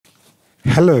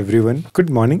Hello everyone,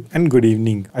 good morning and good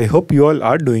evening. I hope you all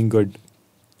are doing good.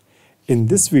 In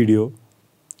this video,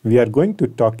 we are going to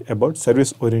talk about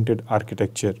service-oriented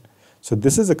architecture. So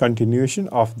this is a continuation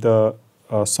of the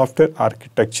software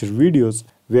architecture videos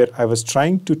where I was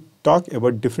trying to talk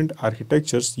about different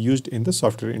architectures used in the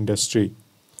software industry.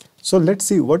 So let's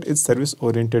see what is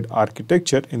service-oriented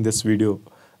architecture in this video.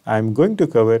 I am going to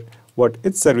cover what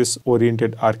is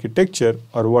service-oriented architecture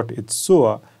or what is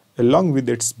SOA along with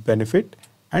its benefit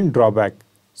and drawback.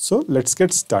 So let's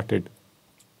get started.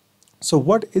 So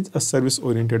what is a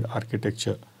service-oriented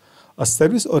architecture? A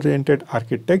service-oriented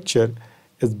architecture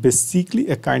is basically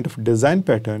a kind of design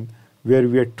pattern where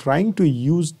we are trying to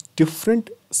use different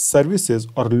services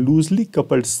or loosely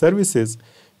coupled services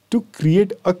to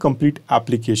create a complete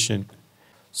application.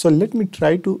 So let me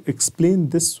try to explain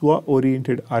this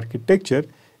SOA-oriented architecture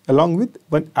along with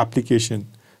one application.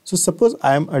 So suppose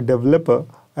I am a developer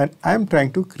and I am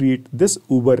trying to create this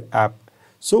Uber app.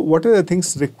 So what are the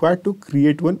things required to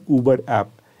create one Uber app?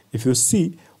 If you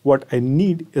see, what I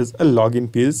need is a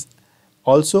login page.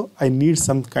 Also, I need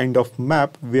some kind of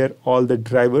map where all the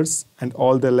drivers and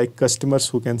all the customers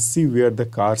who can see where the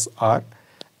cars are.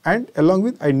 And along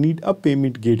with I need a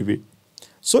payment gateway.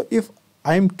 So if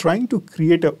I am trying to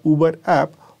create a Uber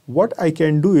app, what I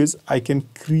can do is I can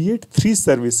create three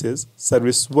services,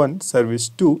 service 1, service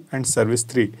 2 and service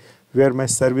 3, where my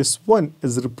service 1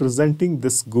 is representing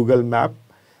this Google map.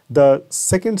 The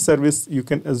second service, you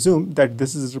can assume that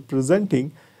this is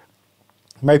representing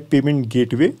my payment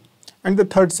gateway, and the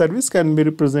third service can be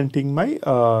representing my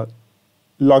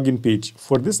login page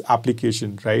for this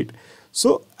application, right?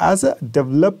 So as a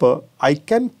developer, I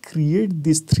can create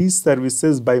these three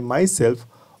services by myself,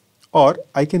 or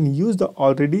I can use the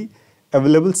already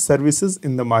available services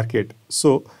in the market.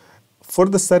 So for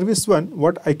the service 1,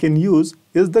 what I can use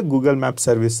is the Google Map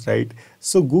service, right?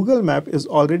 So Google Map is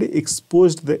already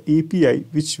exposed the API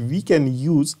which we can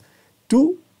use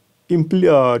to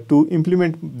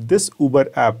implement this Uber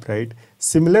app, right?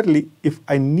 Similarly, if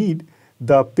I need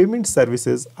the payment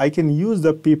services, I can use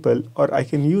the PayPal or I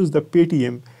can use the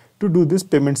Paytm to do this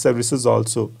payment services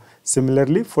also.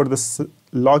 Similarly, for the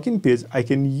login page, I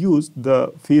can use the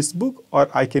Facebook or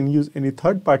I can use any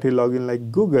third-party login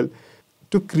like Google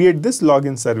to create this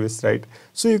login service, right?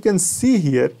 So you can see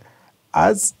here,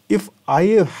 as if I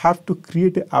have to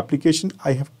create an application,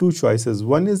 I have two choices.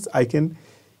 One is I can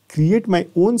create my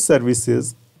own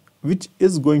services, which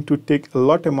is going to take a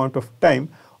lot amount of time,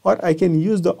 or I can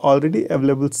use the already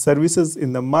available services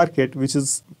in the market, with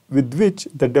which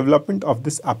the development of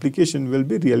this application will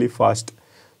be really fast.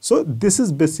 So this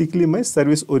is basically my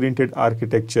service-oriented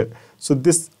architecture. So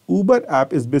this Uber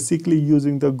app is basically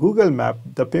using the Google Map,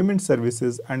 the payment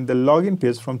services, and the login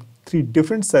page from three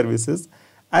different services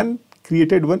and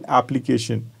created one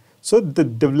application. So the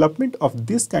development of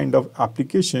this kind of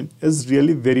application is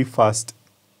really very fast.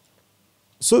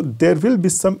 So there will be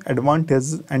some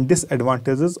advantages and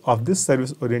disadvantages of this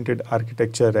service-oriented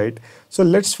architecture, right? So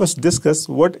let's first discuss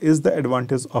what is the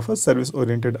advantage of a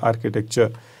service-oriented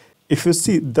architecture. If you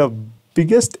see, the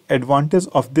biggest advantage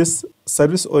of this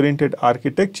service-oriented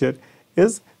architecture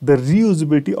is the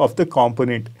reusability of the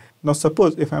component. Now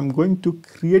suppose if I'm going to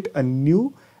create a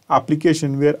new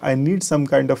application where I need some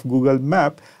kind of Google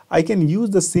Map, I can use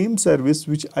the same service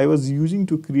which I was using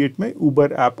to create my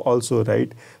Uber app also,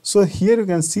 right? So here you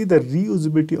can see the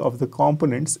reusability of the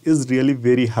components is really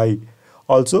very high.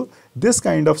 Also, this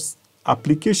kind of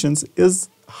applications is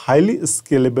highly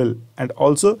scalable, and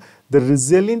also the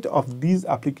resilience of these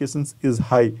applications is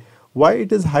high. Why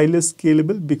it is highly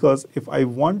scalable? Because if I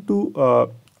want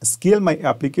to scale my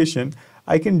application,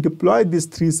 I can deploy these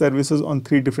three services on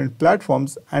three different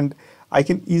platforms and I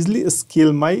can easily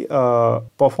scale my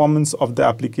performance of the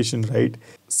application, right?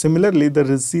 Similarly, the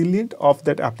resilience of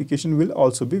that application will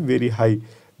also be very high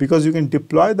because you can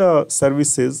deploy the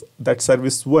services, that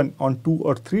service 1, on 2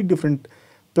 or 3 different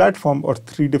platforms or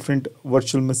 3 different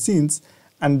virtual machines,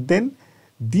 and then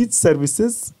these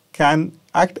services can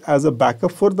act as a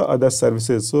backup for the other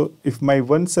services. So if my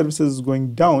one service is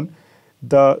going down,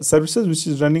 the services which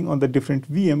is running on the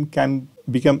different VM can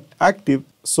become active.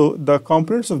 So the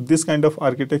components of this kind of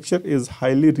architecture is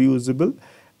highly reusable,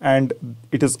 and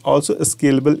it is also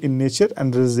scalable in nature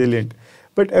and resilient.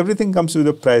 But everything comes with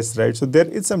a price, right? So there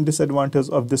is some disadvantage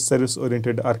of this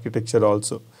service-oriented architecture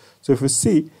also. So if you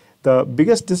see, the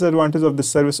biggest disadvantage of the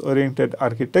service-oriented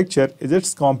architecture is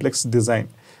its complex design.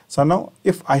 So now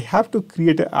if I have to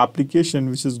create an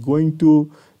application which is going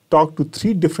to talk to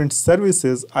 3 different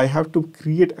services, I have to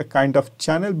create a kind of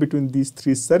channel between these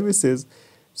 3 services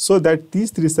so that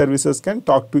these 3 services can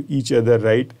talk to each other,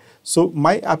 right? So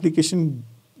my application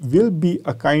will be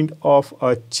a kind of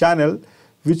a channel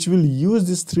which will use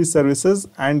these three services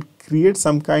and create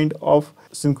some kind of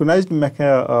synchronized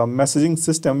messaging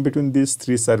system between these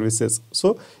three services.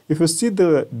 So if you see,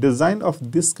 the design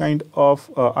of this kind of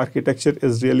architecture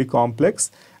is really complex,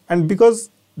 and because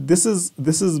this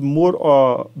is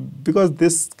more because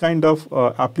this kind of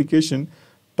application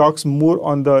talks more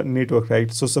on the network,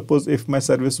 right? So suppose if my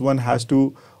service one has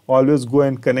to always go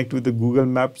and connect with the Google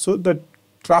Map, so the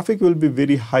traffic will be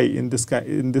very high in this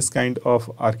kind of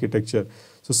architecture.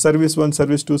 So service 1,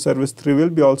 service 2, service 3 will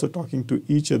be also talking to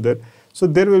each other. So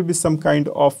there will be some kind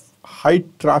of high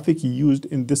traffic used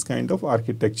in this kind of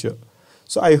architecture.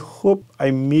 So I hope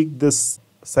I make this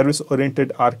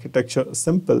service-oriented architecture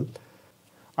simple.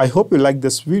 I hope you like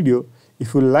this video.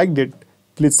 If you liked it,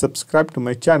 please subscribe to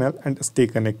my channel and stay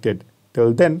connected.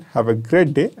 Till then, have a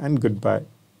great day and goodbye.